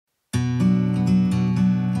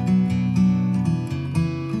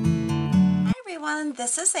everyone,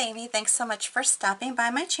 this is Amy. Thanks so much for stopping by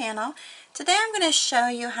my channel. Today I'm going to show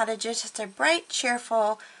you how to do just a bright,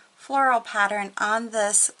 cheerful floral pattern on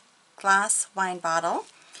this glass wine bottle.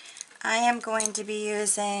 I am going to be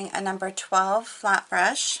using a number 12 flat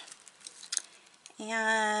brush,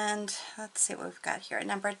 and let's see what we've got here. A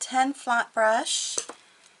number 10 flat brush,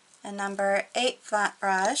 a number 8 flat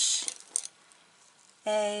brush,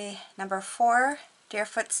 a number 4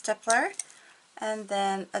 Deerfoot Stippler, and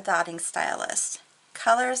then a dotting stylus.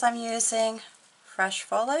 Colors I'm using: Fresh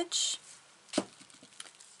Foliage,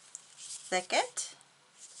 Thicket,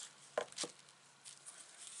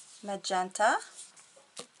 Magenta,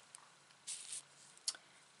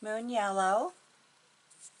 Moon Yellow,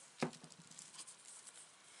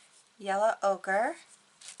 Yellow Ochre,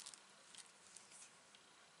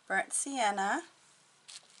 Burnt Sienna,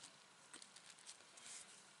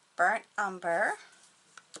 Burnt Umber,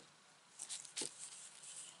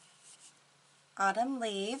 Autumn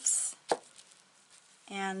Leaves,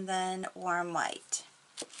 and then Warm White.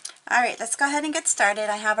 Alright, let's go ahead and get started.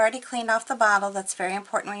 I have already cleaned off the bottle. That's very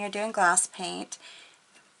important when you're doing glass paint.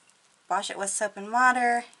 Wash it with soap and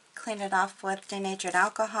water, clean it off with denatured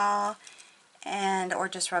alcohol, or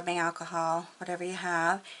just rubbing alcohol, whatever you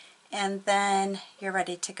have, and then you're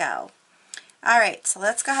ready to go. Alright, so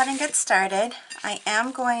let's go ahead and get started. I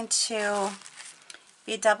am going to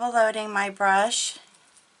be double loading my brush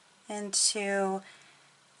into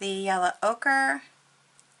the yellow ochre.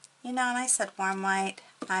 You know, and I said warm white.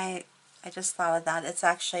 I just thought of that. It's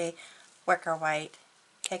actually Wicker White.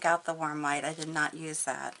 Take out the warm white. I did not use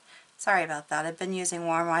that. Sorry about that. I've been using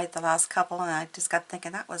warm white the last couple, and I just got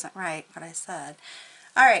thinking that wasn't right what I said.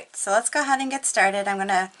 Alright, so let's go ahead and get started. I'm going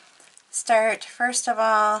to start first of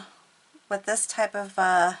all with this type of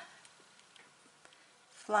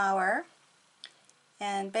flower,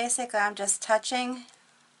 and basically I'm just touching.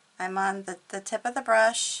 I'm on the tip of the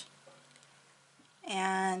brush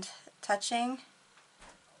and touching,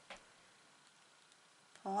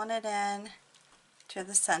 pulling it in to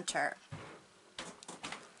the center.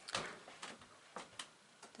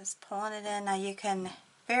 Just pulling it in. Now you can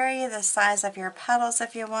vary the size of your petals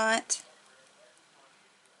if you want.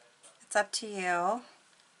 It's up to you.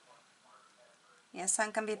 Yes,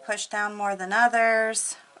 some can be pushed down more than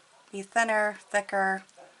others, be thinner, thicker.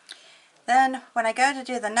 Then when I go to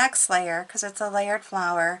do the next layer, because it's a layered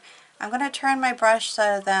flower, I'm going to turn my brush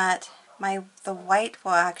so that the white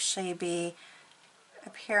will actually be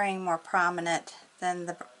appearing more prominent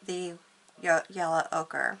than the yellow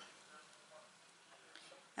ochre.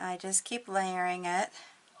 And I just keep layering it,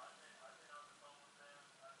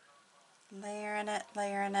 layering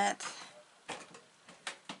it,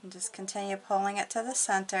 and just continue pulling it to the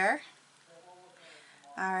center.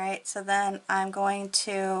 Alright, so then I'm going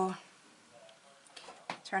to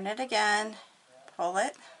turn it again, pull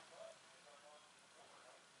it,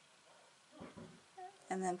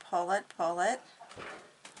 and then pull it, pull it,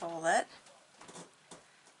 pull it.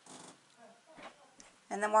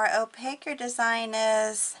 And the more opaque your design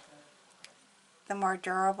is, the more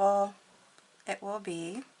durable it will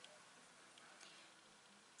be.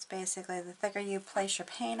 It's basically the thicker you place your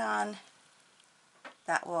paint on,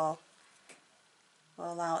 that will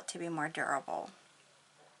allow it to be more durable.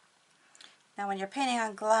 Now when you're painting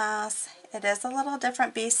on glass, it is a little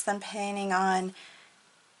different beast than painting on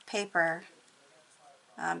paper,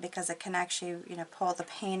 because it can actually, pull the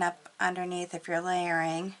paint up underneath if you're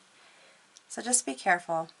layering. So just be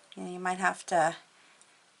careful. You might have to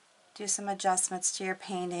do some adjustments to your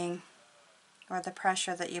painting or the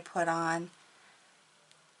pressure that you put on.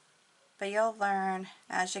 But you'll learn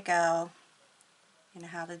as you go,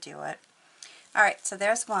 how to do it. Alright, so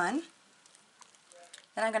there's one.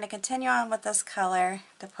 Then I'm going to continue on with this color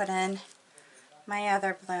to put in my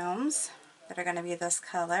other blooms that are going to be this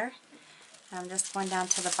color. I'm just going down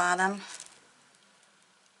to the bottom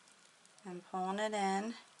and pulling it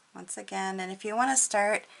in once again. And if you want to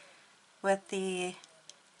start with the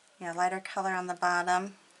lighter color on the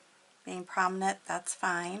bottom being prominent, that's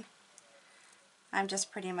fine. I'm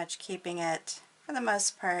just pretty much keeping it, for the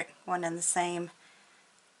most part, one and the same,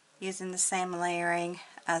 using the same layering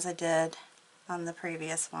as I did on the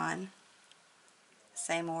previous one.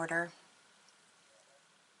 Same order.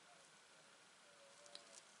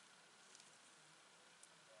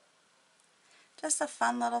 Just a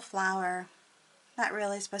fun little flower. Not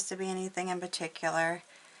really supposed to be anything in particular.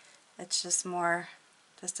 It's just more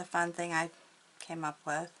just a fun thing I came up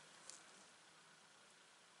with.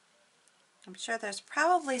 I'm sure there's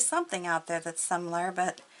probably something out there that's similar,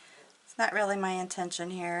 but it's not really my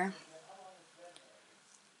intention here.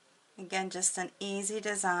 Again, just an easy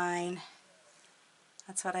design.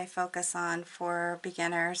 That's what I focus on for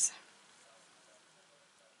beginners.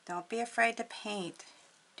 Don't be afraid to paint.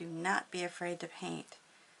 Do not be afraid to paint.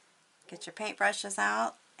 Get your paintbrushes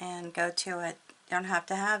out and go to it. You don't have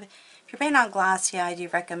to have, if you're painting on glass, yeah, I do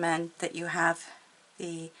recommend that you have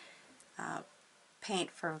the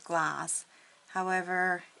paint for glass.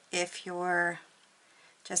 However, if you're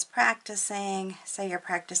just practicing, say you're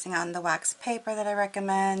practicing on the wax paper that I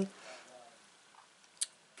recommend,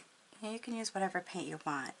 you can use whatever paint you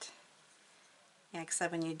want. Yeah,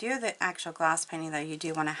 except when you do the actual glass painting though, you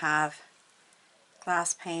do want to have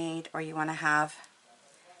glass paint, or you want to have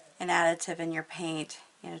an additive in your paint,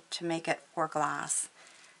 to make it for glass.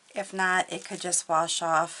 If not, it could just wash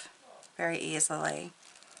off very easily.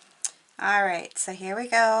 Alright, so here we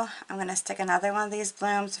go. I'm going to stick another one of these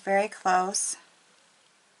blooms very close.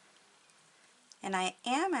 And I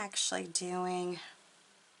am actually doing,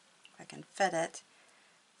 if I can fit it,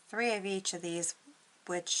 3 of each of these,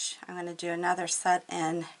 which I'm going to do another set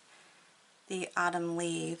in the autumn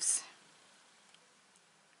leaves.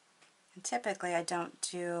 And typically I try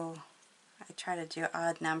to do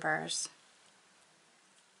odd numbers.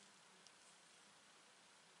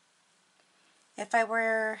 If I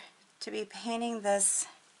were to be painting this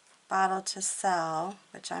bottle to sell,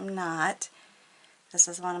 which I'm not, this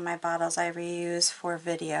is one of my bottles I reuse for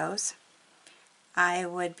videos, I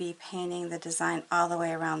would be painting the design all the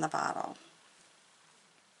way around the bottle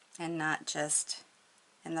and not just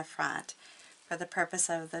in the front. For the purpose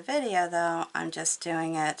of the video though, I'm just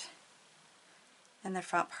doing it in the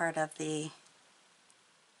front part of the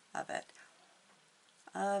bottle,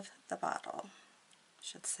 I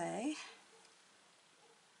should say.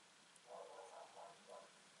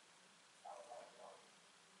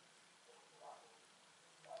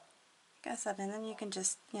 Like I said, and then you can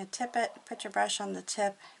just tip it, put your brush on the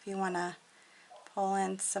tip. If you want to pull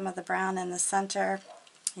in some of the brown in the center,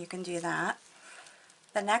 you can do that.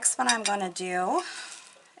 The next one I'm going to do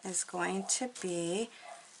is going to be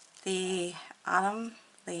the autumn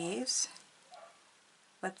leaves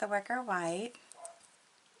with the Wicker White.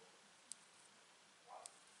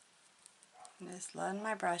 I'm just loading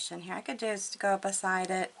my brush in here. I could just go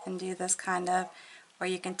beside it and do this kind of, or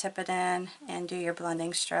you can tip it in and do your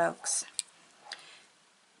blending strokes.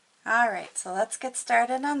 Alright, so let's get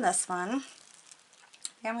started on this one.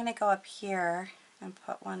 I'm going to go up here and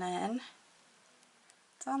put one in.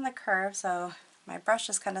 It's on the curve, so my brush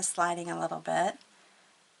is kind of sliding a little bit,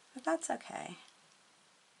 but that's okay.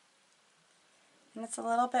 And it's a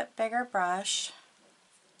little bit bigger brush.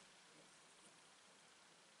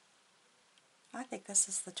 I think this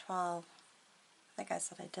is the 12. I think I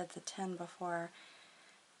said I did the 10 before.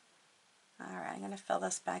 Alright, I'm going to fill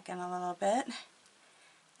this back in a little bit.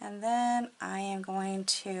 And then I am going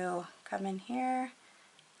to come in here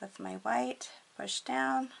with my white, push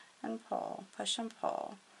down and pull, push and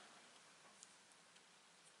pull.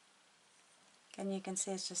 And you can see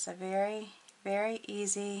it's just a very, very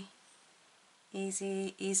easy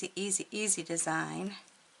design.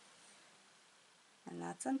 And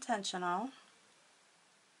that's intentional.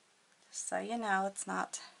 Just so you know, it's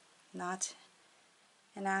not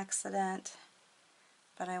an accident.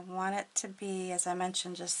 But I want it to be, as I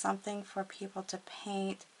mentioned, just something for people to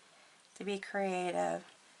paint, to be creative.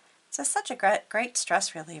 It's just such a great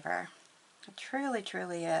stress reliever. It truly,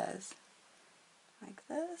 truly is. Like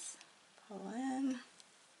this. Pull in.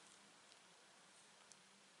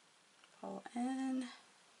 Pull in.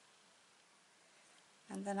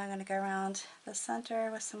 And then I'm going to go around the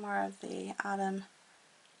center with some more of the autumn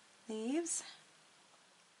leaves.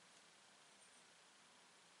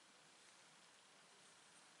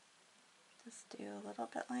 Just do a little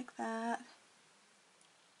bit like that,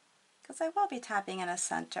 because I will be tapping in a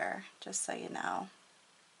center, just so you know.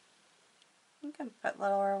 You can put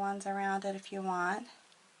littler ones around it if you want,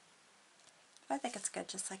 but I think it's good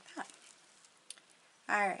just like that.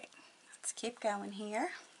 Alright, let's keep going here.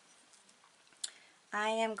 I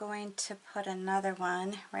am going to put another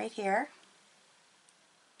one right here.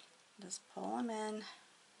 Just pull them in.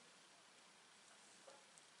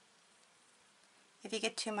 If you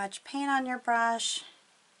get too much paint on your brush,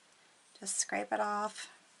 just scrape it off.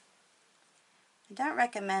 I don't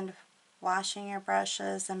recommend washing your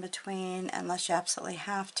brushes in between unless you absolutely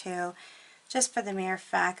have to, just for the mere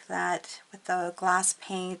fact that with the glass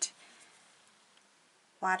paint,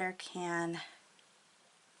 water can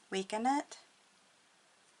weaken it.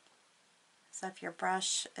 So if your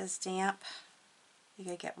brush is damp, you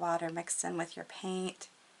could get water mixed in with your paint,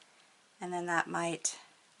 and then that might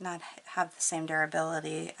not have the same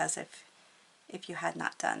durability as if you had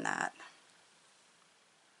not done that.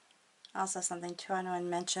 Also, something too I want to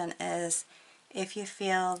mention is If you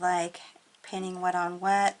feel like painting wet on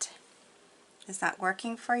wet is not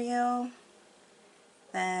working for you,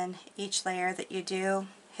 then each layer that you do,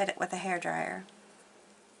 hit it with a hairdryer.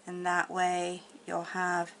 And that way you'll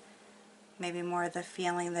have maybe more of the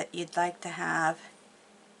feeling that you'd like to have,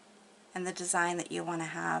 and the design that you want to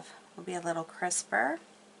have will be a little crisper.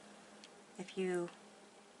 If you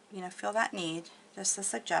feel that need, just a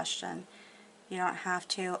suggestion. You don't have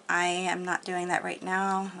to. I am not doing that right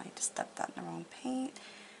now. I just stepped out in the wrong paint.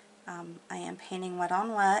 I am painting wet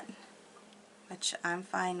on wet, which I'm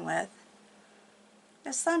fine with.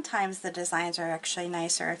 Just sometimes the designs are actually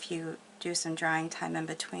nicer if you do some drying time in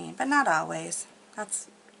between, but not always. That's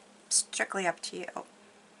strictly up to you.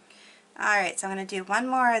 Alright, so I'm going to do one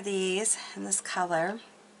more of these in this color.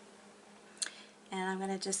 And I'm going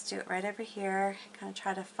to just do it right over here, kind of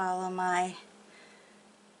try to follow my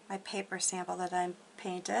paper sample that I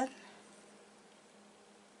painted.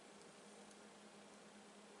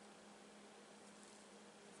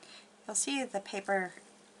 You'll see the paper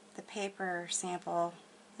sample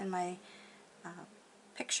in my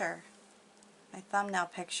picture, my thumbnail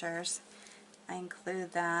pictures. I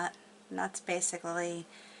include that, and that's basically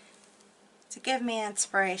to give me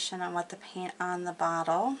inspiration on what to paint on the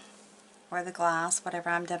bottle or the glass, whatever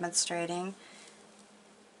I'm demonstrating.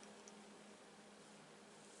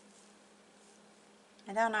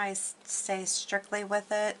 I don't always stay strictly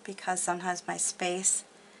with it because sometimes my space,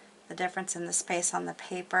 the difference in the space on the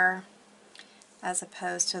paper as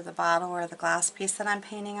opposed to the bottle or the glass piece that I'm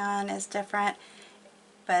painting on is different,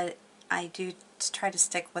 but I do try to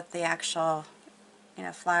stick with the actual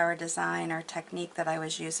flower design or technique that I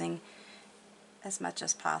was using as much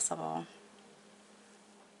as possible.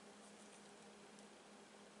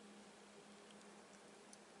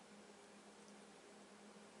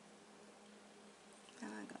 I'm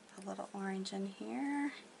going to put a little orange in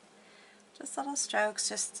here. Just little strokes,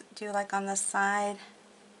 just do like on this side.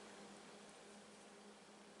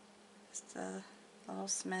 Just a little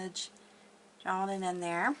smidge, drawing it in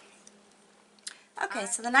there. Okay,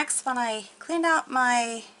 so the next one, I cleaned out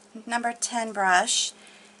my number 10 brush,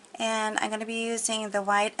 and I'm going to be using the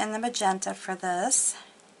white and the magenta for this.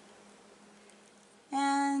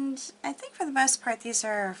 And I think for the most part these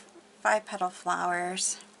are 5-petal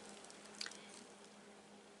flowers.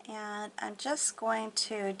 And I'm just going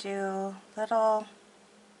to do little,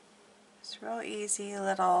 it's real easy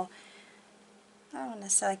little, I don't want to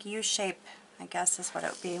say like U-shape, I guess is what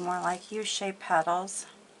it would be, more like U-shaped petals.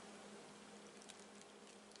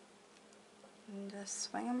 And just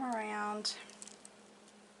swing them around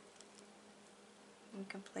and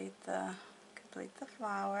complete the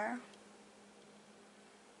flower.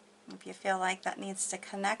 If you feel like that needs to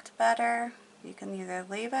connect better, you can either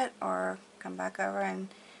leave it or come back over and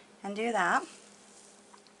do that.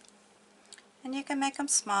 And you can make them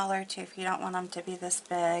smaller too if you don't want them to be this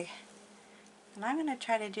big. And I'm going to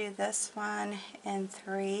try to do this one in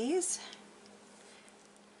 3s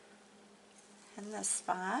in this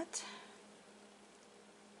spot.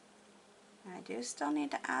 I do still need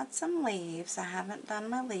to add some leaves. I haven't done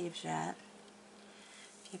my leaves yet.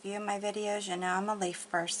 If you view my videos, you know I'm a leaf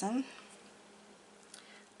person.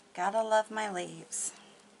 Gotta love my leaves.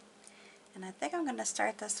 And I think I'm going to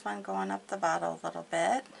start this one going up the bottle a little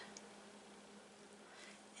bit.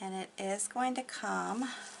 And it is going to come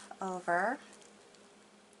over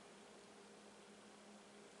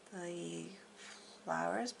the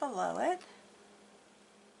flowers below it.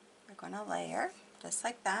 We're going to layer just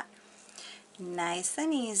like that. Nice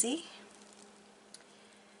and easy.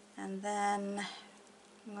 And then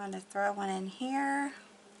I'm going to throw one in here.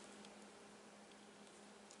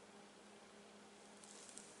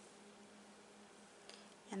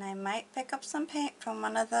 And I might pick up some paint from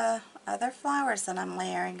one of the other flowers that I'm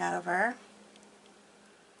layering over.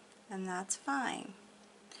 And that's fine.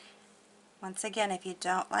 Once again, if you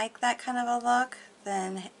don't like that kind of a look,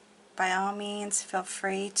 then by all means feel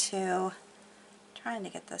free to, trying to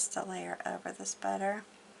get this to layer over this better,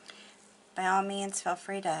 by all means feel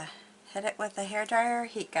free to hit it with a hairdryer or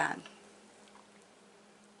heat gun.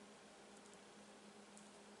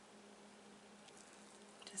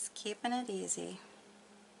 Just keeping it easy.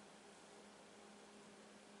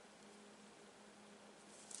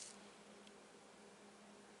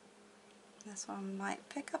 This one might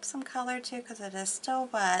pick up some color too because it is still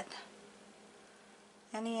wet.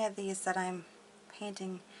 Any of these that I'm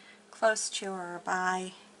painting close to or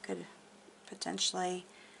by could potentially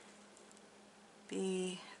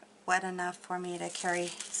be wet enough for me to carry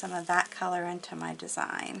some of that color into my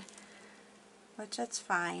design, which it's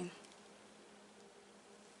fine.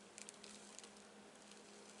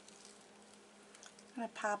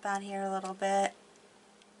 going to pop out here a little bit.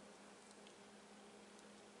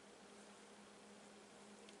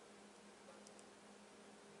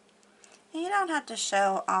 And you don't have to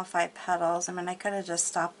show all 5 petals. I mean, I could have just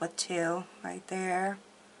stopped with 2 right there.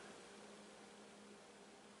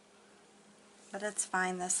 But it's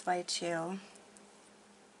fine this way too.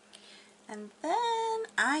 And then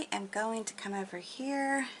I am going to come over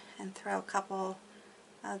here and throw a couple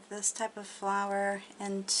of this type of flower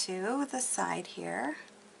into the side here.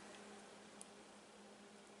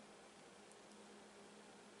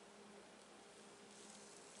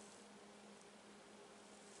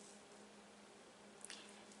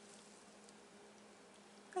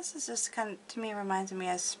 This is just kind of, to me, reminds me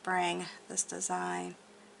of spring, this design.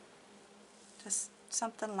 Just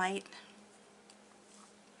something light.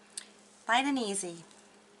 Light and easy.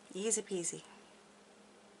 Easy peasy.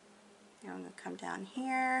 I'm going to come down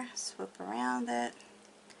here, swoop around it.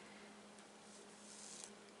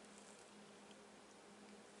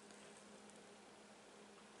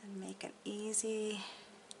 And make an easy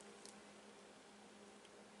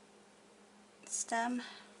stem.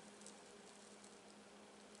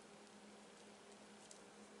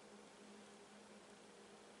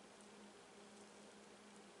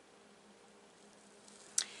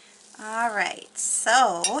 Alright,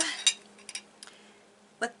 so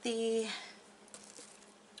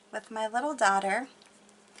with my little daughter,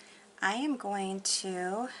 I am going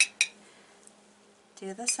to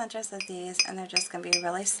do the centers of these, and they're just going to be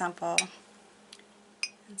really simple.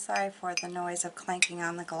 And sorry for the noise of clanking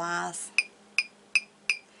on the glass.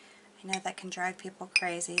 I know that can drive people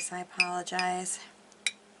crazy, so I apologize.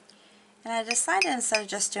 And I decided, instead of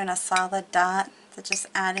just doing a solid dot, that just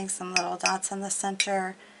adding some little dots in the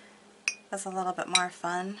center was a little bit more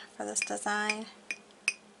fun for this design.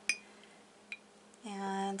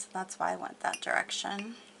 And that's why I went that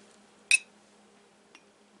direction.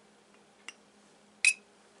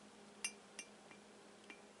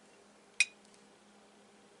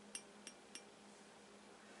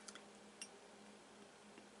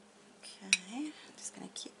 Okay, I'm just going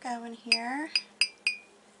to keep going here.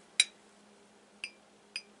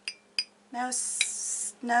 No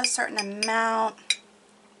certain amount.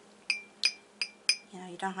 You know,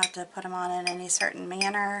 you don't have to put them on in any certain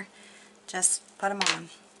manner. Just put them on.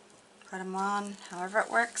 Put them on however it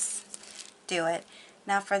works. Do it.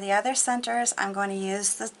 Now for the other centers, I'm going to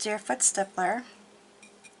use the Deerfoot Stippler.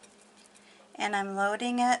 And I'm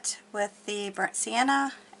loading it with the burnt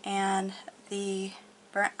sienna and the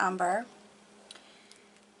burnt umber.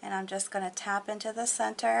 And I'm just going to tap into the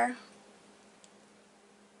center.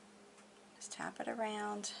 Just tap it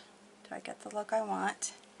around till I get the look I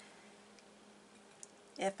want.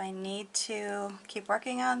 If I need to keep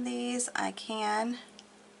working on these, I can.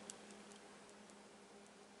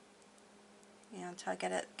 You know, until I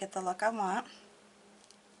get the look I want.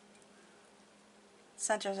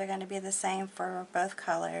 Centers are going to be the same for both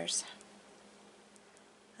colors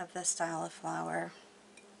of this style of flower.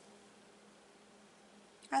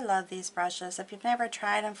 I love these brushes. If you've never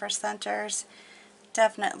tried them for centers,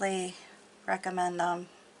 definitely recommend them.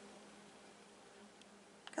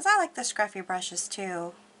 Because I like the scruffy brushes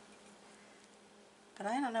too. But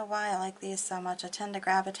I don't know why I like these so much. I tend to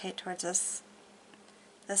gravitate towards this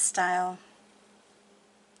style.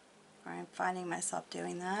 Or I'm finding myself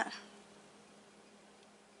doing that.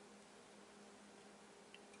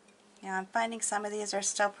 Yeah, I'm finding some of these are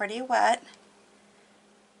still pretty wet.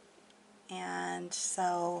 And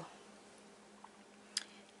so,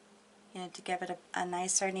 you know, to give it a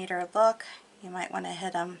nicer, neater look, you might want to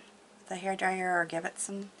hit them with a hairdryer or give it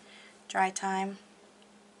some dry time.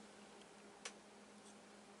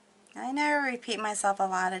 I never repeat myself a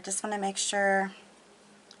lot. I just want to make sure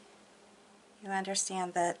you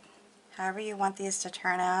understand that however you want these to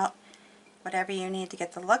turn out, whatever you need to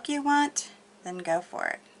get the look you want, then go for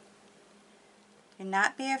it. Do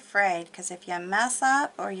not be afraid, because if you mess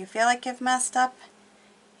up or you feel like you've messed up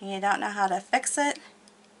and you don't know how to fix it,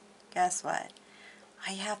 guess what?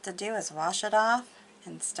 All you have to do is wash it off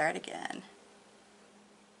and start again.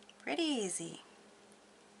 Pretty easy.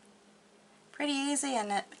 Pretty easy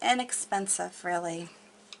and inexpensive, really.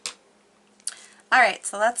 Alright,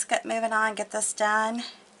 so let's get moving on, get this done.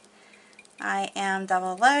 I am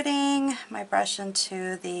double loading my brush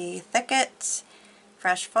into the Thicket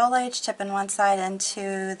Fresh Foliage, tipping one side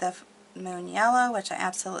into the Moon Yellow, which I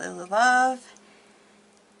absolutely love.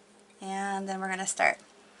 And then we're going to start.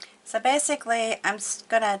 So basically, I'm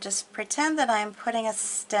going to just pretend that I'm putting a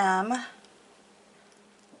stem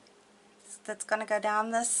that's going to go down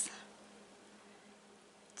this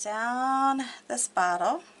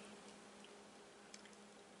bottle.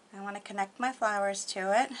 I want to connect my flowers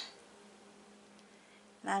to it.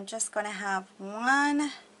 And I'm just going to have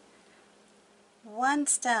one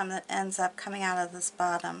stem that ends up coming out of this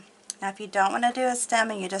bottom. Now if you don't want to do a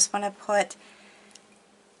stem and you just want to put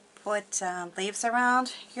leaves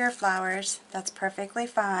around your flowers, that's perfectly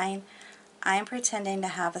fine. I'm pretending to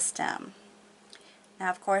have a stem. Now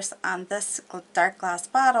of course on this dark glass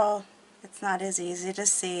bottle it's not as easy to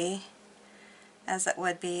see as it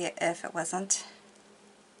would be if it wasn't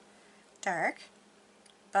dark,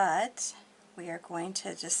 but we are going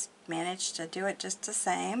to just manage to do it just the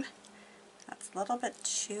same. That's a little bit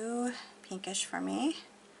too pinkish for me.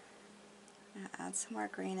 I'm going to add some more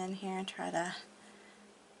green in here and try to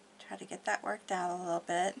get that worked out a little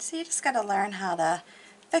bit. So you just got to learn how to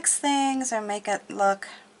fix things or make it look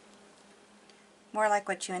more like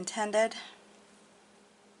what you intended,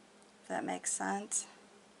 if that makes sense.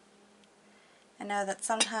 I know that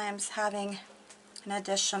sometimes having an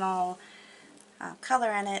additional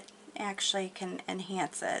color in it actually can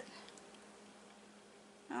enhance it.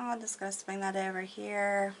 Oh, I'm just going to swing that over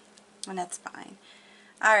here and it's fine.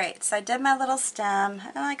 Alright, so I did my little stem,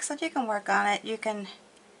 and like I said, you can work on it. You can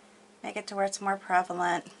make it to where it's more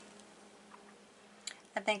prevalent.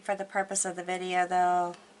 I think for the purpose of the video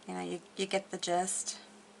though, you know, you get the gist,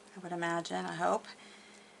 I would imagine, I hope.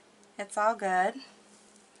 It's all good.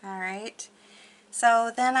 Alright,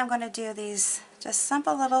 so then I'm going to do these just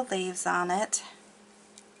simple little leaves on it.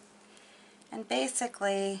 And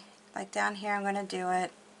basically, like down here I'm going to do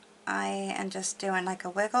it, I am just doing like a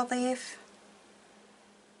wiggle leaf.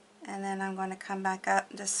 And then I'm going to come back up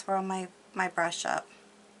and just swirl my brush up.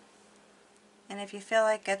 And if you feel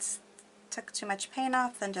like it's took too much paint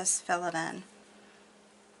off, then just fill it in.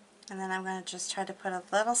 And then I'm going to just try to put a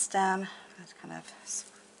little stem. That's kind of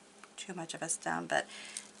too much of a stem, but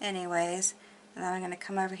anyways. And then I'm going to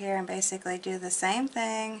come over here and basically do the same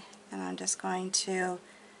thing. And I'm just going to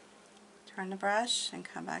turn the brush and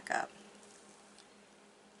come back up.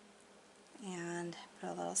 And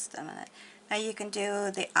put a little stem in it. Now you can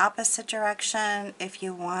do the opposite direction if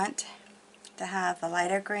you want to have a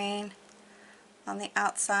lighter green on the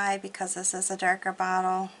outside, because this is a darker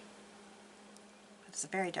bottle. It's a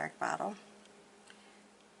very dark bottle.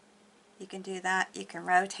 You can do that. You can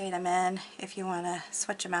rotate them in if you want to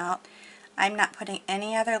switch them out. I'm not putting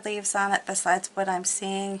any other leaves on it besides what I'm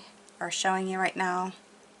seeing or showing you right now.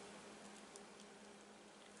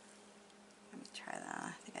 Let me try that.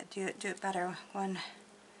 I think I do it better one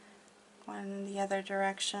the other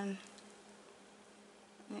direction.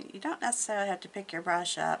 You don't necessarily have to pick your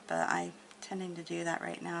brush up, but I'm tending to do that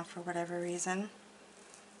right now for whatever reason.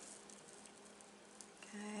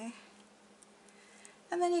 Okay.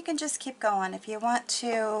 And then you can just keep going. If you want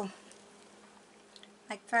to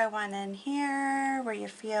like throw one in here where you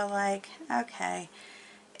feel like, okay,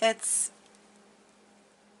 it's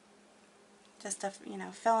just a, you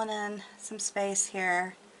know, filling in some space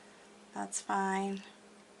here, that's fine.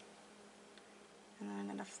 And then I'm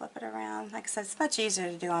going to flip it around. Like I said, it's much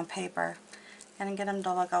easier to do on paper and get them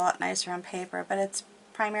to look a lot nicer on paper, but it's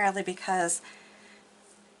primarily because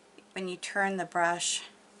when you turn the brush,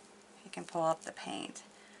 you can pull up the paint.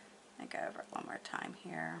 I'll go over it one more time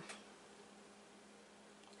here.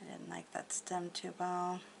 I didn't like that stem too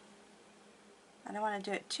well. I don't want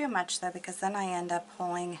to do it too much though, because then I end up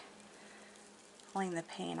pulling the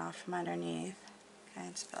paint off from underneath. Okay,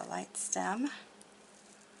 just put a light stem.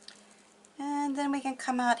 And then we can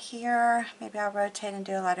come out here. Maybe I'll rotate and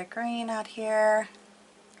do a lighter green out here.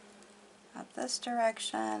 Out this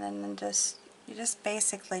direction, and then you just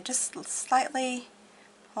basically just slightly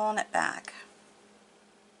pulling it back.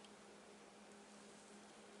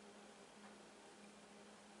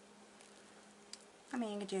 I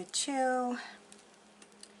mean, you can do two.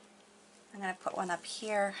 I'm going to put one up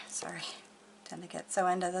here. Sorry, I tend to get so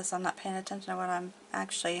into this I'm not paying attention to what I'm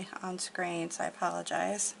actually on screen, so I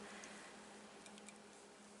apologize.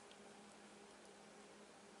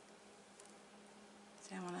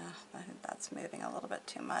 See, I think that's moving a little bit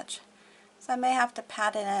too much. So I may have to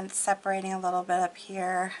pat it in, separating a little bit up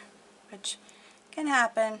here, which can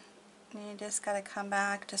happen. You just got to come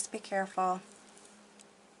back, just be careful.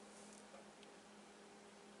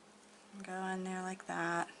 Go in there like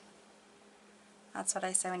that. That's what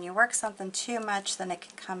I say, when you work something too much, then it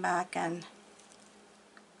can come back and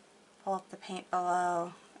pull up the paint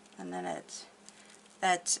below, and then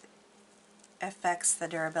that affects the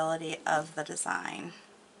durability of the design.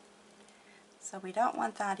 So we don't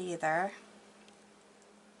want that either.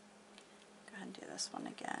 Go ahead and do this one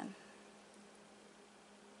again.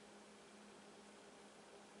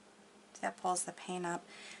 See, that pulls the paint up.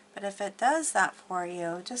 But if it does that for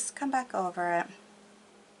you, just come back over it.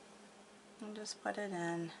 just put it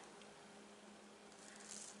in.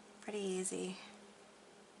 Pretty easy.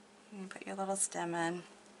 You put your little stem in.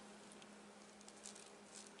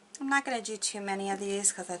 I'm not going to do too many of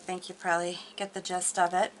these because I think you probably get the gist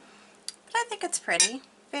of it. But I think it's pretty.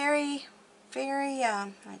 Very, very,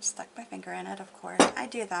 I just stuck my finger in it, of course. I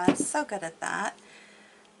do that. I'm so good at that.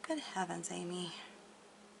 Good heavens, Amy.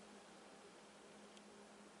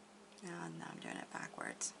 No, I'm doing it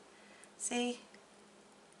backwards. See?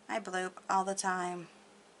 I bloop all the time.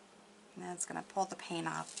 And then it's going to pull the paint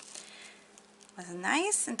off. It was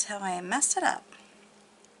nice until I messed it up.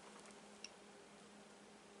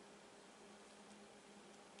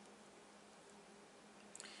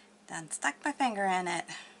 Then stuck my finger in it.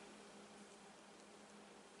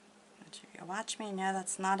 Which if you watch me, know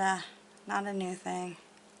that's not a new thing.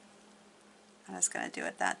 I'm just going to do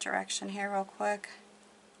it that direction here real quick.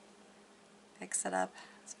 Fix it up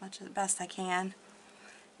as much as best I can.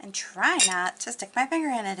 And try not to stick my finger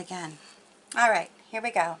in it again. Alright, here we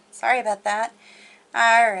go. Sorry about that.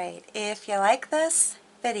 Alright, if you like this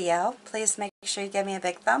video, please make sure you give me a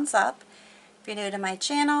big thumbs up. If you're new to my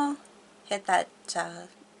channel, hit that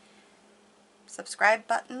subscribe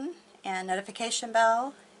button and notification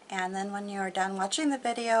bell, and then when you are done watching the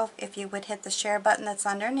video, if you would hit the share button that's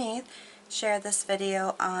underneath, share this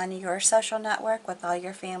video on your social network with all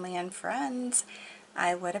your family and friends.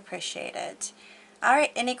 I would appreciate it.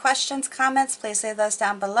 Alright, any questions, comments, please leave those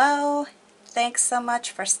down below. Thanks so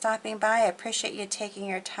much for stopping by. I appreciate you taking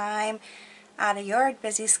your time out of your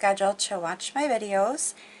busy schedule to watch my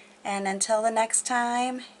videos. And until the next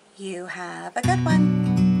time, you have a good one.